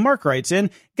GOG.show, Mark writes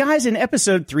in, guys, in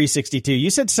episode 362,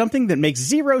 you said something that makes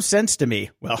zero sense to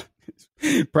me. Well,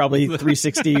 probably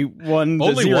 361 to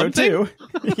Only 02.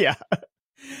 Yeah.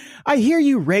 I hear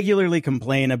you regularly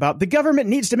complain about the government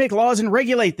needs to make laws and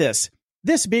regulate this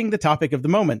being the topic of the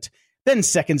moment. Then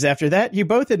seconds after that, you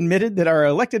both admitted that our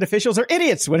elected officials are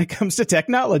idiots when it comes to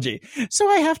technology. So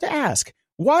I have to ask,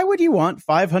 why would you want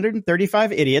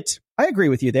 535 idiots, I agree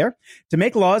with you there, to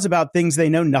make laws about things they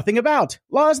know nothing about?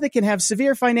 Laws that can have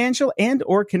severe financial and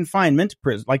or confinement,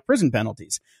 like prison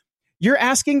penalties. You're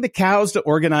asking the cows to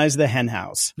organize the hen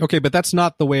house. Okay, but that's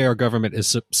not the way our government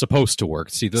is supposed to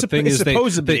work. See, the thing is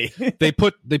they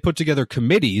put together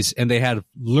committees and they had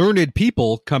learned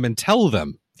people come and tell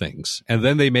them things, and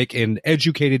then they make an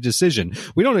educated decision.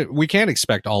 We can't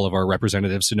expect all of our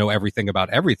representatives to know everything about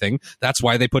everything. That's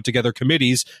why they put together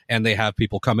committees and they have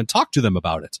people come and talk to them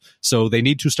about it. So they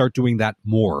need to start doing that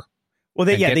more. Well,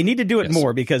 they need to do it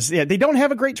more because they don't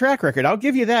have a great track record. I'll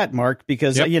give you that, Mark,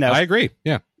 because I agree.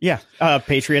 Yeah.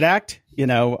 Patriot Act,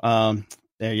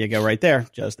 There you go, right there.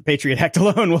 Just the Patriot Act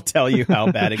alone will tell you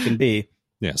how bad it can be.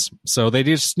 Yes. So they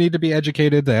just need to be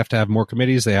educated. They have to have more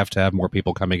committees. They have to have more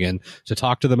people coming in to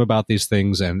talk to them about these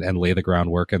things and lay the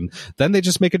groundwork. And then they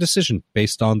just make a decision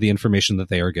based on the information that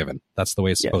they are given. That's the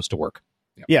way it's supposed to work.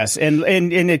 Yep. Yes. And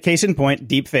in a case in point,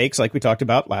 deep fakes, like we talked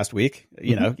about last week,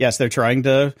 you know, yes, they're trying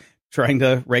to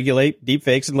regulate deep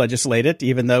fakes and legislate it,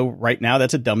 even though right now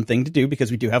that's a dumb thing to do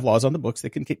because we do have laws on the books that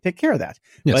can take care of that.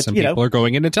 Yes, but, some people are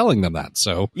going in and telling them that.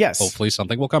 So yes, hopefully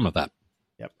something will come of that.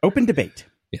 Yep. Open debate.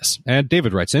 Yes. And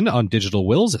David writes in, on digital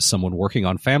wills, as someone working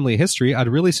on family history, I'd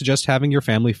really suggest having your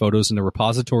family photos in a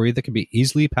repository that can be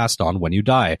easily passed on when you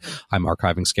die. I'm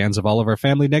archiving scans of all of our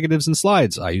family negatives and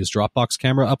slides. I use Dropbox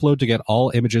camera upload to get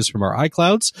all images from our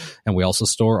iClouds, and we also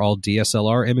store all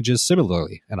DSLR images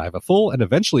similarly. And I have a full and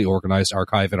eventually organized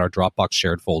archive in our Dropbox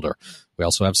shared folder. We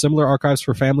also have similar archives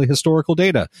for family historical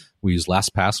data. We use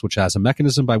LastPass, which has a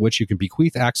mechanism by which you can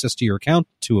bequeath access to your account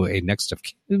to a next of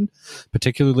kin,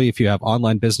 particularly if you have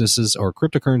online businesses or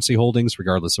cryptocurrency holdings,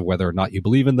 regardless of whether or not you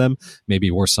believe in them, may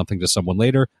be worth something to someone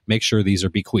later. Make sure these are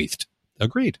bequeathed.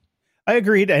 Agreed. I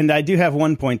agreed. And I do have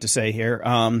one point to say here.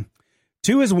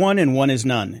 2 is 1 and 1 is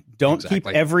none. Don't keep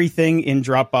everything in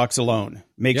Dropbox alone.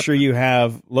 Make sure you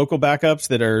have local backups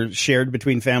that are shared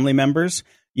between family members.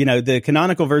 You know, the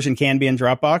canonical version can be in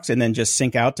Dropbox and then just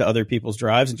sync out to other people's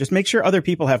drives and just make sure other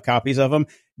people have copies of them.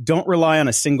 Don't rely on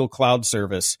a single cloud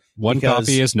service. One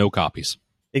copy is no copies.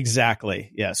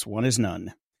 Exactly. Yes. 1 is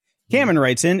none. Cameron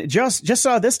writes in, just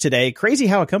saw this today. Crazy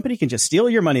how a company can just steal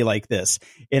your money like this.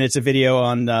 And it's a video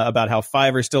on about how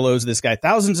Fiverr still owes this guy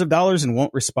thousands of dollars and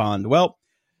won't respond. Well,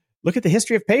 look at the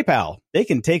history of PayPal. They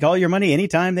can take all your money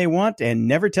anytime they want and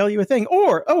never tell you a thing.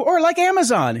 Or like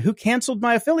Amazon, who canceled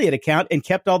my affiliate account and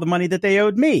kept all the money that they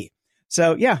owed me.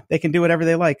 So, yeah, they can do whatever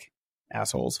they like.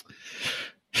 Assholes.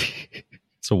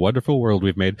 It's a wonderful world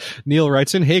we've made. Neil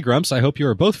writes in, hey, Grumps, I hope you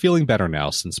are both feeling better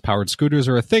now. Since powered scooters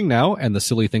are a thing now and the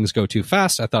silly things go too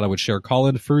fast, I thought I would share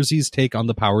Colin Fursey's take on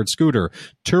the powered scooter.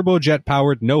 Turbojet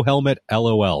powered, no helmet,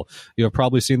 LOL. You have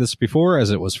probably seen this before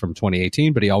as it was from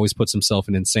 2018, but he always puts himself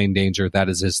in insane danger. That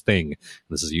is his thing.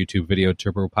 This is a YouTube video,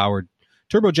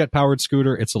 turbojet powered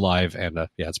scooter. It's alive. And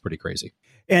yeah, it's pretty crazy.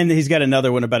 And he's got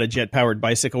another one about a jet-powered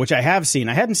bicycle, which I have seen.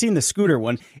 I hadn't seen the scooter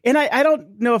one. And I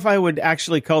don't know if I would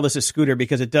actually call this a scooter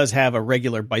because it does have a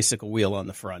regular bicycle wheel on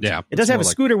the front. Yeah, it does have a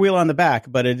scooter wheel on the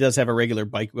back, but it does have a regular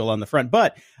bike wheel on the front.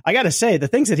 But I got to say, the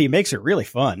things that he makes are really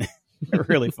fun. They're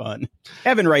really fun.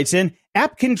 Evan writes in,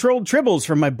 app-controlled tribbles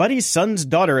from my buddy's son's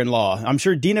daughter-in-law. I'm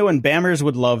sure Dino and Bammers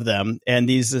would love them. And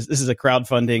this is a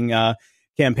crowdfunding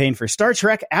campaign for Star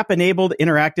Trek app-enabled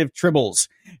interactive tribbles.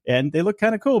 And they look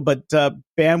kind of cool, but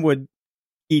Bam would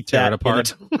eat tear that it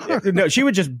apart. No, she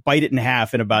would just bite it in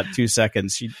half in about 2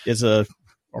 seconds. She is a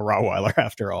Rottweiler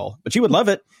after all, but she would love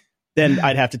it. Then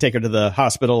I'd have to take her to the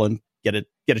hospital and get a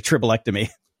tribbolectomy.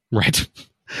 Right.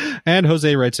 And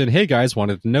Jose writes in, hey guys,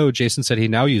 wanted to know, Jason said he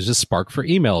now uses Spark for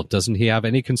email. Doesn't he have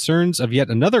any concerns of yet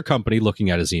another company looking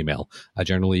at his email? I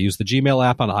generally use the Gmail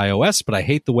app on iOS, but I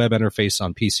hate the web interface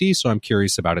on PC, so I'm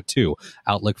curious about it too.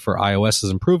 Outlook for iOS has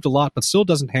improved a lot, but still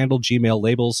doesn't handle Gmail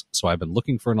labels, so I've been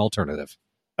looking for an alternative.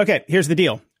 Okay, here's the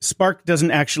deal. Spark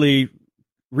doesn't actually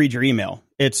read your email.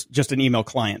 It's just an email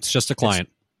client. It's just a client.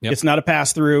 Yep. It's not a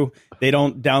pass-through. They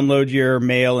don't download your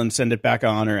mail and send it back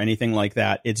on or anything like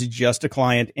that. It's just a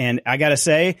client. And I got to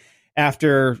say,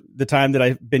 after the time that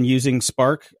I've been using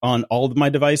Spark on all of my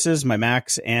devices, my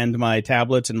Macs and my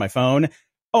tablets and my phone,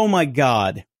 oh my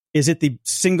God, is it the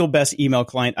single best email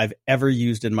client I've ever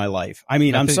used in my life. I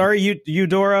mean, I'm sorry,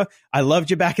 Eudora. I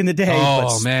loved you back in the day.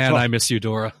 Oh, man, I miss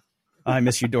Eudora. I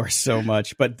miss Eudora so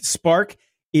much. But Spark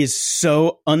is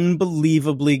so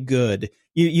unbelievably good.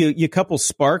 You couple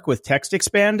Spark with Text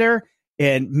Expander,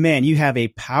 and man, you have a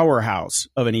powerhouse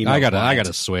of an email. I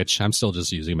gotta switch. I'm still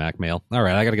just using MacMail. All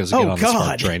right, I gotta get on the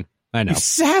Spark train. I know, you're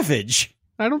savage.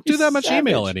 I don't do that much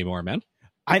email anymore, man.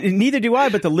 Neither do I,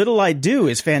 but the little I do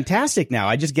is fantastic now.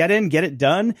 I just get in, get it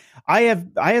done. I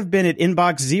have been at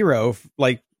inbox 0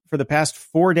 like for the past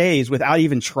 4 days without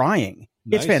even trying.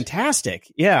 Nice. It's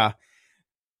fantastic. Yeah.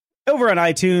 Over on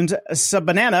iTunes,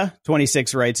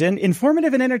 Subbanana26 writes in,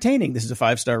 informative and entertaining. This is a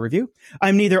 5-star review.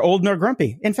 I'm neither old nor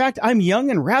grumpy. In fact, I'm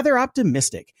young and rather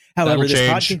optimistic. However,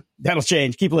 that'll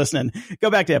change. Keep listening.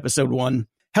 Go back to episode 1.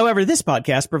 However, this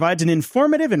podcast provides an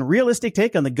informative and realistic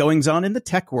take on the goings-on in the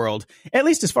tech world. At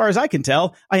least as far as I can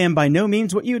tell, I am by no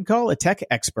means what you would call a tech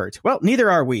expert. Well,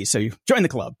 neither are we, so you join the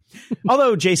club.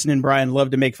 Although Jason and Brian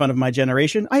love to make fun of my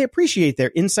generation, I appreciate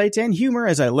their insights and humor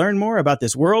as I learn more about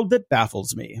this world that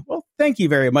baffles me. Well, thank you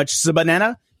very much,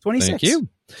 Sabanana. 26. Thank you.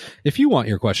 If you want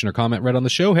your question or comment read on the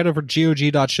show, head over to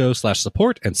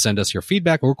gog.show/support and send us your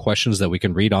feedback or questions that we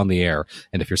can read on the air.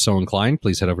 And if you're so inclined,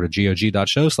 please head over to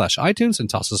gog.show/iTunes and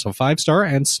toss us a 5-star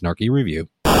and snarky review.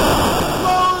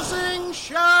 Closing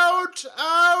shout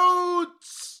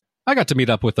outs! I got to meet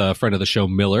up with a friend of the show,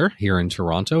 Miller, here in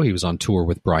Toronto. He was on tour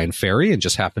with Brian Ferry and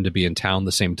just happened to be in town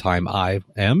the same time I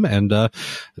am. And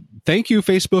thank you,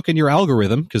 Facebook, and your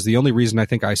algorithm, because the only reason I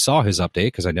think I saw his update,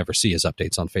 because I never see his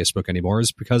updates on Facebook anymore,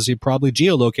 is because he probably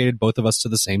geolocated both of us to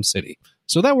the same city.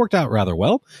 So that worked out rather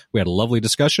well. We had a lovely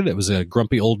discussion. It was a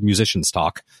grumpy old musician's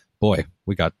talk. Boy,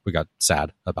 we got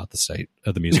sad about the state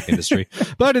of the music industry,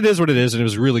 but it is what it is. And it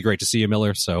was really great to see you,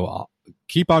 Miller. So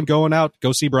keep on going out.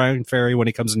 Go see Brian Ferry when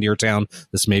he comes into your town.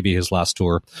 This may be his last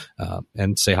tour.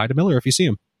 And say hi to Miller if you see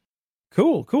him.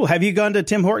 Cool. Have you gone to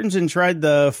Tim Hortons and tried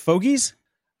the Fogies?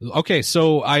 Okay,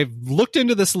 so I've looked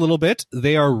into this a little bit.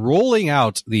 They are rolling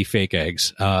out the fake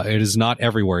eggs. It is not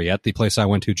everywhere yet. The place I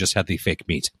went to just had the fake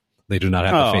meat. They do not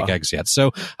have the fake eggs yet.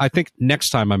 So I think next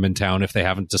time I'm in town, if they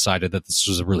haven't decided that this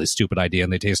was a really stupid idea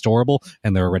and they taste horrible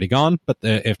and they're already gone, but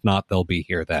if not, they'll be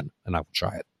here then, and I will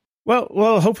try it.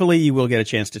 Well, hopefully you will get a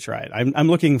chance to try it. I'm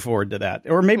looking forward to that.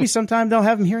 Or maybe sometime they'll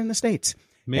have them here in the States.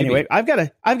 Maybe. Anyway, I've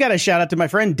got a shout out to my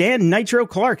friend Dan Nitro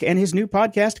Clark and his new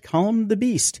podcast, Calm the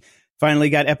Beast.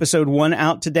 Finally got episode 1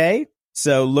 out today.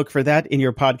 So look for that in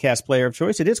your podcast player of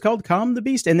choice. It is called Calm the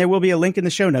Beast, and there will be a link in the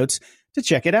show notes to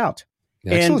check it out.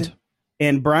 Excellent.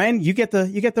 And Brian, you get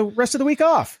the rest of the week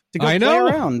off to go play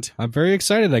around. I'm very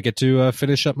excited. I get to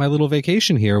finish up my little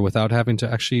vacation here without having to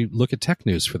actually look at tech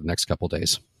news for the next couple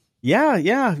days. Yeah.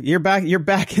 You're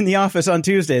back in the office on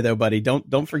Tuesday, though, buddy.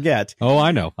 Don't forget. Oh,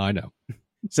 I know.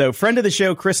 So, friend of the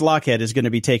show, Chris Lockhead, is going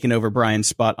to be taking over Brian's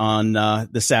spot on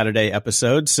the Saturday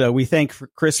episode. So we thank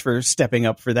Chris for stepping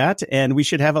up for that, and we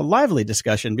should have a lively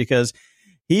discussion because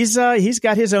he's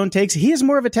got his own takes. He is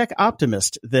more of a tech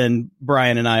optimist than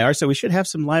Brian and I are, so we should have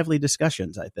some lively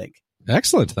discussions, I think.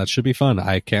 Excellent. That should be fun.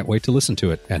 I can't wait to listen to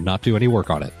it and not do any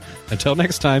work on it. Until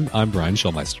next time, I'm Brian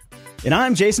Schulmeister. And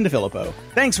I'm Jason DeFilippo.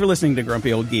 Thanks for listening to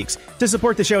Grumpy Old Geeks. To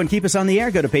support the show and keep us on the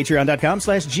air, go to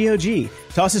patreon.com/GOG.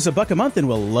 Toss us $1 a month and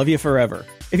we'll love you forever.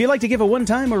 If you'd like to give a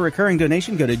one-time or recurring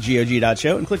donation, go to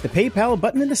GOG.show and click the PayPal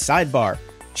button in the sidebar.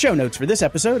 Show notes for this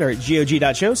episode are at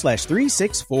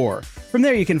GOG.show/364. From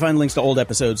there, you can find links to old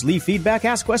episodes, leave feedback,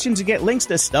 ask questions, and get links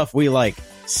to stuff we like.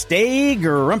 Stay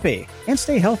grumpy and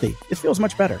stay healthy. It feels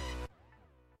much better.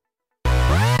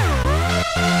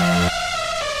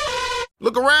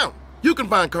 Look around. You can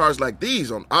find cars like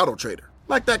these on AutoTrader,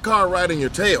 like that car riding your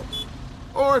tail.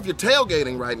 Or if you're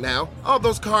tailgating right now, all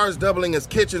those cars doubling as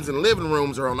kitchens and living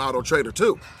rooms are on AutoTrader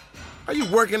too. Are you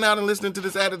working out and listening to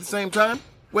this ad at the same time?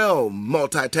 Well,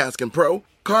 multitasking pro,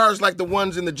 cars like the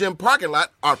ones in the gym parking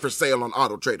lot are for sale on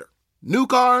AutoTrader. New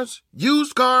cars,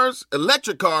 used cars,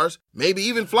 electric cars, maybe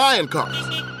even flying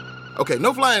cars. Okay,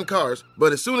 no flying cars,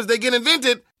 but as soon as they get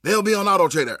invented, they'll be on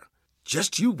AutoTrader.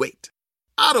 Just you wait.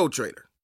 AutoTrader.